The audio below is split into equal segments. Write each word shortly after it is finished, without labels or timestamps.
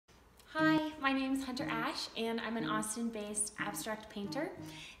My name's Hunter Ash, and I'm an Austin-based abstract painter,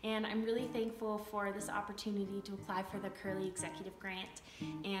 and I'm really thankful for this opportunity to apply for the Curly Executive Grant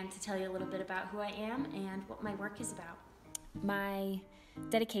and to tell you a little bit about who I am and what my work is about. My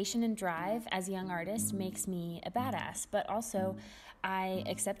dedication and drive as a young artist makes me a badass, but also I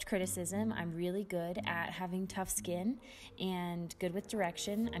accept criticism. I'm really good at having tough skin and good with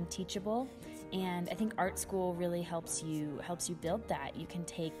direction. I'm teachable, and I think art school really helps you build that. You can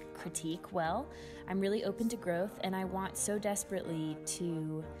take critique well. I'm really open to growth, and I want so desperately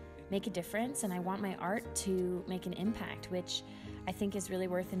to make a difference, and I want my art to make an impact, which I think is really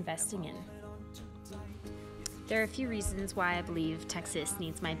worth investing in. There are a few reasons why I believe Texas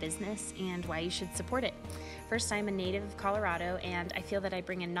needs my business and why you should support it. First, I'm a native of Colorado, and I feel that I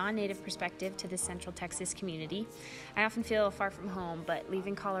bring a non-native perspective to the Central Texas community. I often feel far from home, but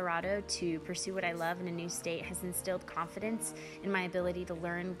leaving Colorado to pursue what I love in a new state has instilled confidence in my ability to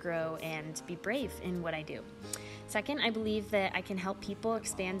learn, grow, and be brave in what I do. Second, I believe that I can help people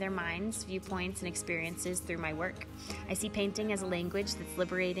expand their minds, viewpoints, and experiences through my work. I see painting as a language that's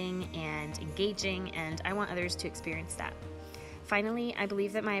liberating and engaging, and I want others to experience that. Finally, I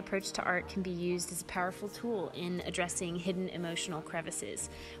believe that my approach to art can be used as a powerful tool in addressing hidden emotional crevices,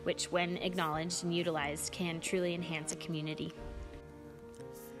 which, when acknowledged and utilized, can truly enhance a community.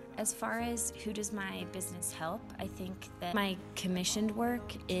 As far as who does my business help, I think that my commissioned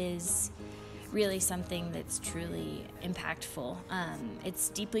work is really something that's truly impactful. It's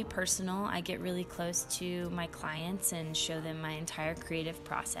deeply personal. I get really close to my clients and show them my entire creative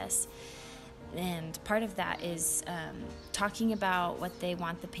process. And part of that is talking about what they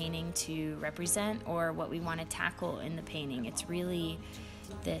want the painting to represent or what we want to tackle in the painting. It's really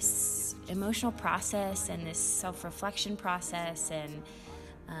this emotional process and this self-reflection process, and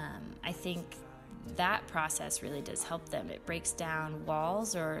I think that process really does help them. It breaks down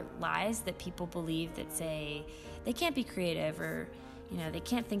walls or lies that people believe that say they can't be creative, or they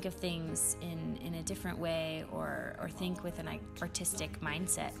can't think of things in a different way or think with an artistic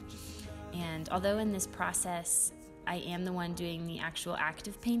mindset. And although in this process I am the one doing the actual act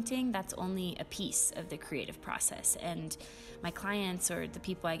of painting, that's only a piece of the creative process. And my clients, or the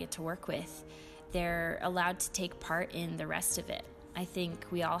people I get to work with, they're allowed to take part in the rest of it. I think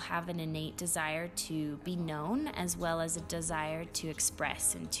we all have an innate desire to be known, as well as a desire to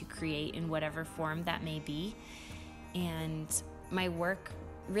express and to create in whatever form that may be. And my work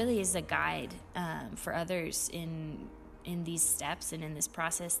really is a guide for others in these steps and in this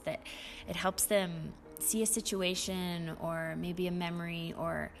process, that it helps them see a situation or maybe a memory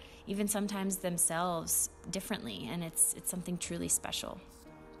or even sometimes themselves differently, and it's something truly special.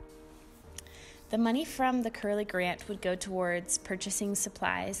 The money from the Curly Grant would go towards purchasing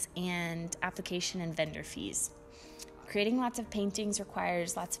supplies and application and vendor fees. Creating lots of paintings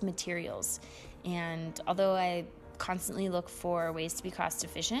requires lots of materials, and although I constantly look for ways to be cost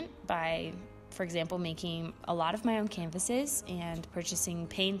efficient by, for example, making a lot of my own canvases and purchasing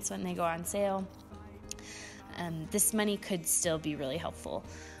paints when they go on sale, this money could still be really helpful.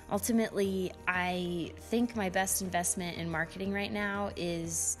 Ultimately, I think my best investment in marketing right now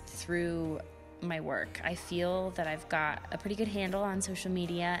is through my work. I feel that I've got a pretty good handle on social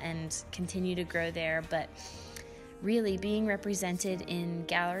media and continue to grow there, but really being represented in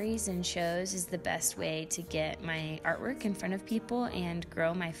galleries and shows is the best way to get my artwork in front of people and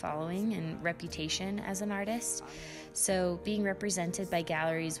grow my following and reputation as an artist. So being represented by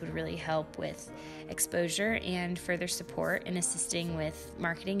galleries would really help with exposure and further support in assisting with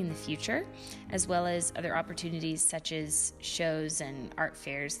marketing in the future, as well as other opportunities such as shows and art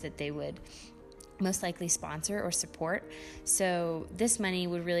fairs that they would most likely sponsor or support. So this money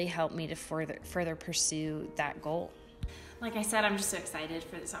would really help me to further pursue that goal. Like I said, I'm just so excited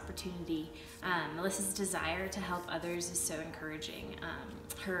for this opportunity. Melissa's desire to help others is so encouraging.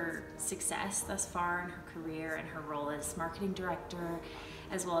 Her success thus far in her career and her role as marketing director,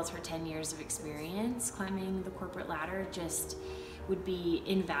 as well as her 10 years of experience climbing the corporate ladder, just would be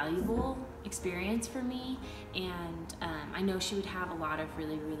invaluable experience for me. And I know she would have a lot of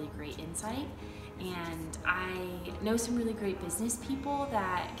really, really great insight. And I know some really great business people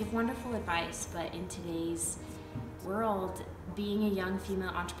that give wonderful advice, but in today's world, being a young female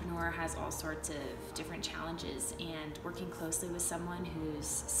entrepreneur has all sorts of different challenges, and working closely with someone who's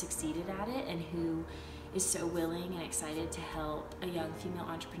succeeded at it and who is so willing and excited to help a young female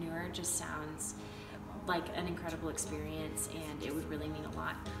entrepreneur just sounds like an incredible experience, and it would really mean a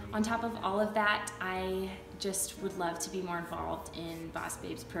lot. On top of all of that, I just would love to be more involved in Boss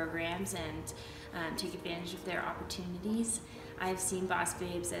Babes programs and take advantage of their opportunities. I've seen Boss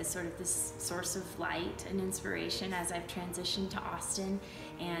Babes as sort of this source of light and inspiration as I've transitioned to Austin,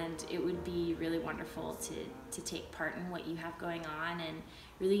 and it would be really wonderful to take part in what you have going on and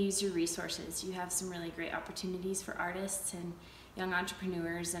really use your resources. You have some really great opportunities for artists and young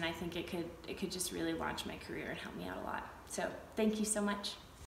entrepreneurs, and I think it could just really launch my career and help me out a lot. So thank you so much.